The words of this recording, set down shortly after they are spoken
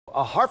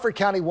A Harford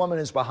County woman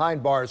is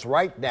behind bars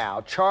right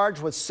now,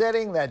 charged with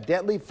setting that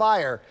deadly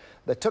fire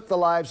that took the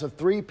lives of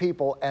 3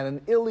 people at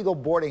an illegal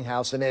boarding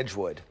house in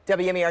Edgewood.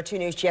 WMAR 2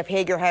 News' Jeff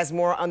Hager has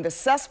more on the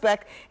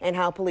suspect and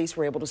how police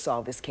were able to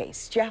solve this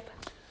case. Jeff?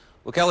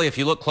 Well, Kelly, if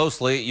you look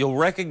closely, you'll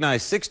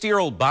recognize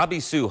 60-year-old Bobbie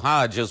Sue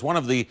Hodge as one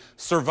of the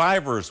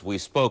survivors we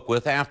spoke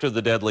with after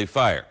the deadly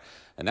fire.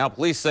 And now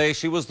police say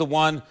she was the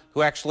one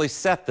who actually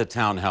set the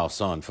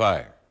townhouse on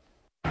fire.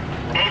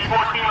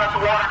 814, let the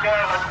water go,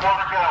 let the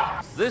water go.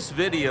 This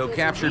video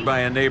captured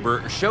by a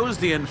neighbor shows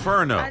the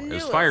inferno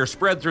as fire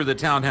spread through the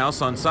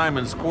townhouse on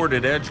Simon's Court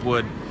at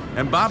Edgewood,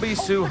 and Bobbie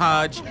Sue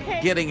Hodge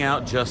getting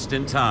out just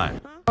in time.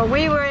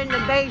 We were in the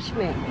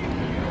basement.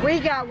 We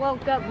got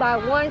woke up by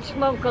one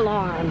smoke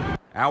alarm.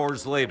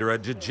 Hours later, a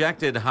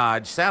dejected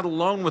Hodge sat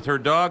alone with her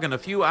dog and a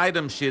few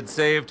items she had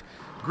saved,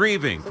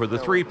 grieving for the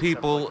 3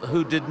 people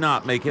who did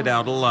not make it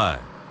out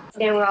alive.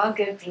 They were all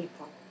good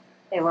people.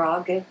 They were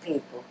all good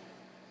people.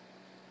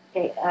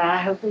 I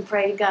hope and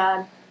pray to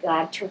God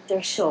took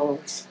their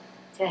souls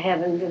to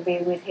heaven to be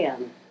with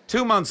him.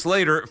 2 months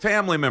later,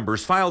 family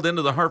members filed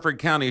into the Harford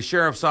County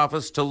Sheriff's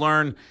Office to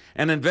learn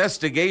an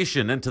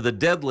investigation into the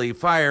deadly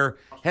fire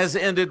has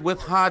ended with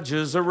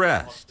Hodge's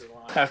arrest.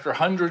 After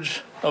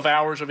hundreds of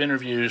hours of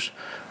interviews,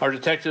 our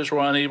detectives were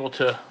unable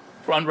to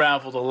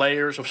unravel the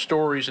layers of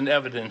stories and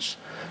evidence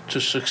to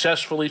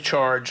successfully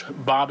charge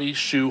Bobbie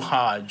Sue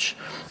Hodge.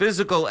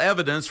 Physical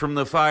evidence from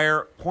the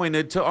fire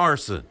pointed to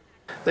arson.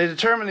 They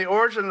determined the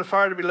origin of the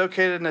fire to be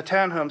located in the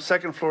townhome's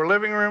second-floor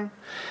living room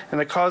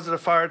and the cause of the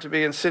fire to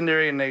be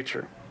incendiary in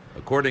nature.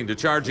 According to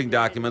charging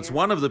documents,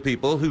 one of the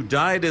people who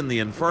died in the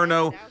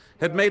inferno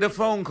had made a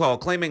phone call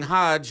claiming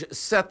Hodge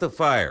set the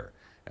fire,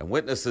 and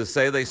witnesses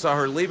say they saw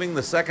her leaving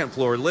the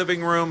second-floor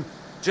living room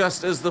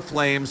just as the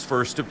flames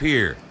first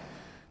appeared.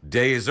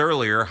 Days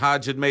earlier,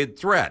 Hodge had made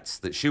threats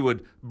that she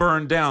would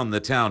burn down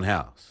the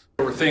townhouse.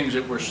 There were things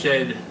that were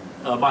said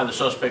by the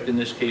suspect in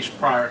this case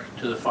prior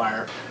to the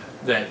fire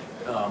that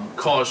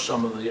caused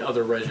some of the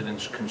other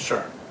residents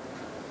concern.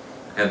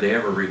 Had they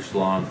ever reached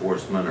law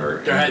enforcement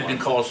or There had been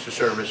calls to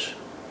service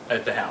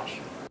at the house.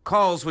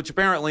 Calls which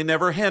apparently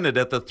never hinted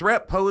at the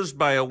threat posed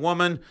by a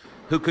woman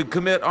who could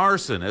commit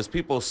arson as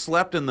people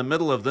slept in the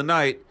middle of the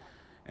night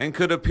and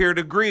could appear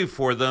to grieve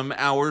for them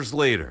hours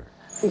later.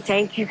 And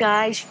thank you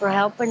guys for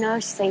helping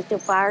us. Thank the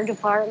fire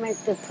department,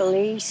 the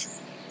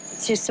police.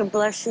 It's just a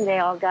blessing they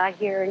all got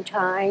here in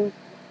time.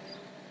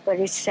 But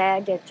it's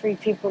sad that 3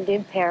 people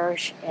did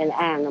perish and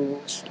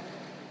animals.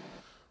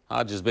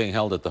 Hodge is being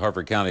held at the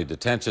Harford County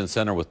Detention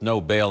Center with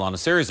no bail on a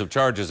series of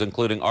charges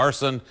including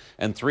arson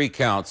and 3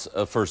 counts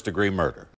of first-degree murder.